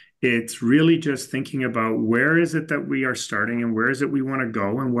magic. It's really just thinking about where is it that we are starting and where is it we want to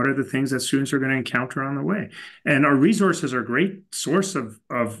go, and what are the things that students are going to encounter on the way. And our resources are a great source of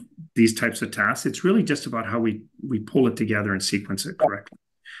these types of tasks. It's really just about how we pull it together and sequence it correctly.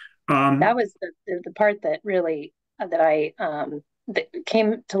 That was the part that really that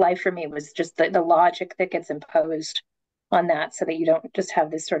came to life for me, was just the logic that gets imposed on that, so that you don't just have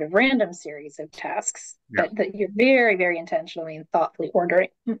this sort of random series of tasks, that you're very, very intentionally and thoughtfully ordering.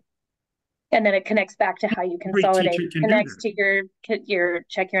 And then it connects back to how you consolidate. It connects to your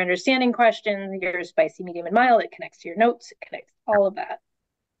check your understanding question, your spicy, medium, and mild. It connects to your notes. It connects all of that.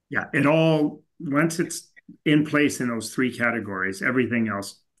 Yeah, it all, once it's in place in those 3 categories, everything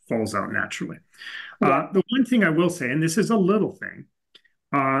else falls out naturally. The one thing I will say, and this is a little thing,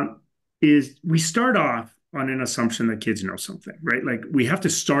 is we start off on an assumption that kids know something, right? Like, we have to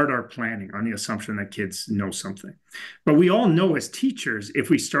start our planning on the assumption that kids know something. But we all know as teachers, if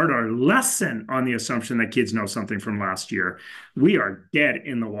we start our lesson on the assumption that kids know something from last year, we are dead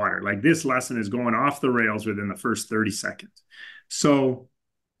in the water. Like, this lesson is going off the rails within the first 30 seconds. So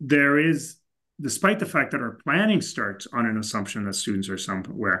there is, despite the fact that our planning starts on an assumption that students are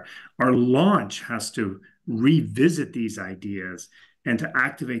somewhere, our launch has to revisit these ideas and to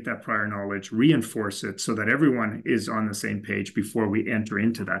activate that prior knowledge, reinforce it so that everyone is on the same page before we enter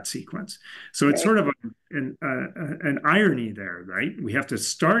into that sequence. So it's sort of an irony there, right? We have to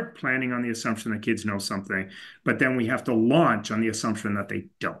start planning on the assumption that kids know something, but then we have to launch on the assumption that they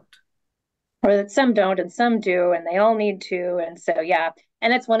don't. Or that some don't and some do, and they all need to. And so,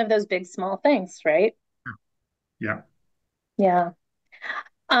 and it's one of those big, small things, right? Yeah. Yeah.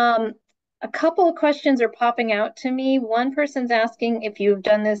 A couple of questions are popping out to me. One person's asking if you've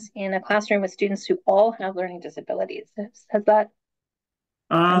done this in a classroom with students who all have learning disabilities. Has that?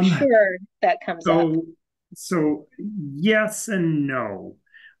 I'm sure that comes up. So yes and no.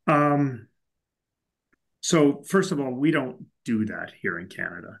 So first of all, we don't do that here in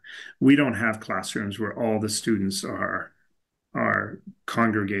Canada. We don't have classrooms where all the students are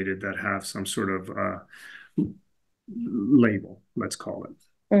congregated that have some sort of label, let's call it.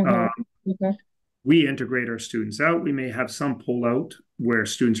 We integrate our students out. We may have some pull out where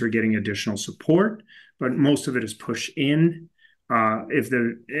students are getting additional support, but most of it is push in,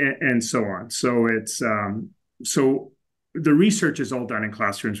 and so on. So so the research is all done in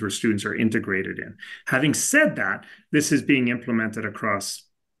classrooms where students are integrated in. Having said that, this is being implemented across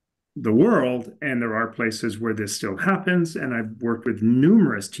the world, and there are places where this still happens, and I've worked with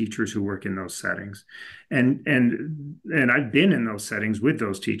numerous teachers who work in those settings, and I've been in those settings with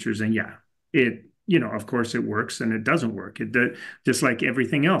those teachers, and yeah, it, of course it works and it doesn't work. Just like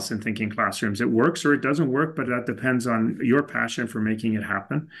everything else in thinking classrooms, it works or it doesn't work, but that depends on your passion for making it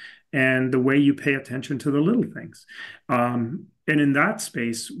happen and the way you pay attention to the little things. And in that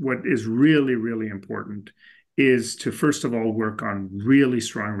space, what is really, really important is to, first of all, work on really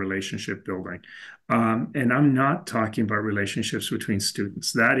strong relationship building. And I'm not talking about relationships between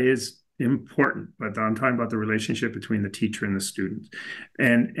students. That is important, but I'm talking about the relationship between the teacher and the student.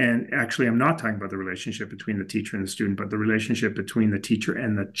 And actually, I'm not talking about the relationship between the teacher and the student, but the relationship between the teacher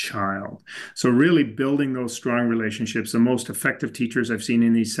and the child. So really building those strong relationships. The most effective teachers I've seen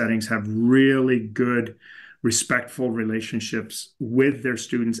in these settings have really good, respectful relationships with their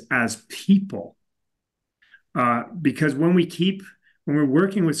students as people. Because when we're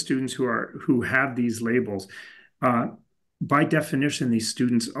working with students who have these labels, by definition, these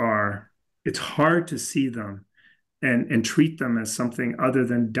students it's hard to see them and treat them as something other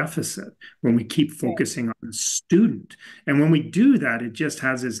than deficit when we keep focusing on the student. And when we do that, it just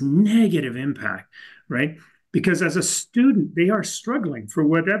has this negative impact, right? Because as a student, they are struggling for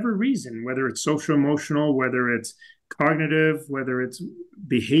whatever reason, whether it's social emotional, whether it's cognitive, whether it's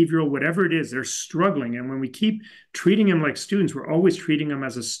behavioral, whatever it is, they're struggling. And when we keep treating them like students, we're always treating them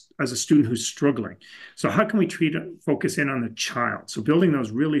as a student who's struggling. So how can we focus in on the child? So building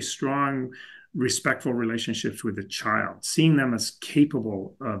those really strong, respectful relationships with the child, seeing them as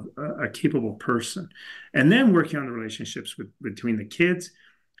capable of a capable person, and then working on the relationships between the kids,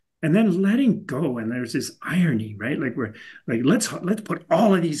 and then letting go. And there's this irony, right? Like let's put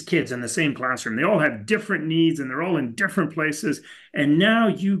all of these kids in the same classroom. They all have different needs and they're all in different places. And now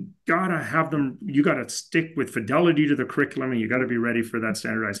you gotta stick with fidelity to the curriculum, and you gotta be ready for that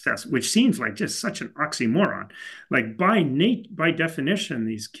standardized test, which seems like just such an oxymoron. Like by definition,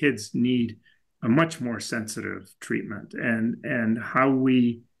 these kids need a much more sensitive treatment, and how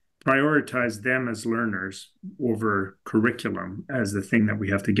we prioritize them as learners over curriculum as the thing that we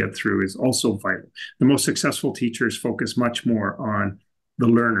have to get through is also vital. The most successful teachers focus much more on the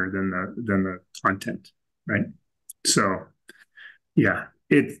learner than the content, right? So yeah,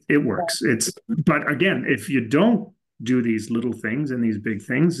 it works. But again, if you don't do these little things and these big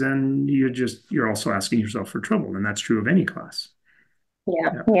things, then you're also asking yourself for trouble, and that's true of any class.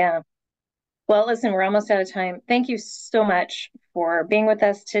 Yeah. Well, listen, we're almost out of time. Thank you so much for being with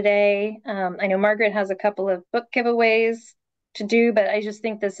us today. I know Margaret has a couple of book giveaways to do, but I just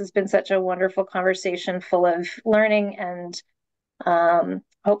think this has been such a wonderful conversation full of learning and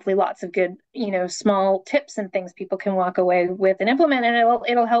hopefully lots of good, small tips and things people can walk away with and implement, and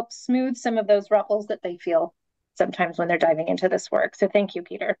it'll help smooth some of those ruffles that they feel sometimes when they're diving into this work. So thank you,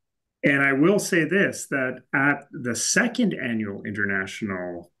 Peter. And I will say this, that at the second annual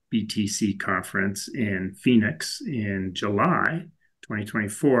International BTC conference in Phoenix in July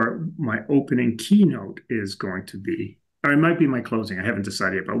 2024, my opening keynote is going to be, or it might be my closing, I haven't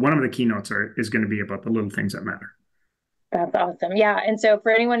decided yet, but one of the keynotes is going to be about the little things that matter. That's awesome. Yeah. And so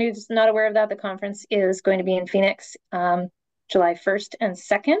for anyone who's not aware of that, the conference is going to be in Phoenix, July 1st and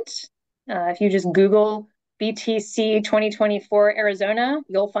 2nd. If you just Google BTC 2024 Arizona,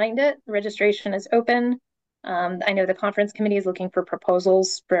 you'll find it. Registration is open. I know the conference committee is looking for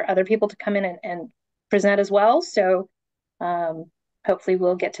proposals for other people to come in and present as well. So hopefully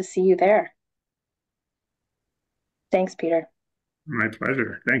we'll get to see you there. Thanks, Peter. My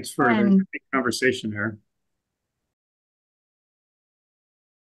pleasure. Thanks for the conversation here.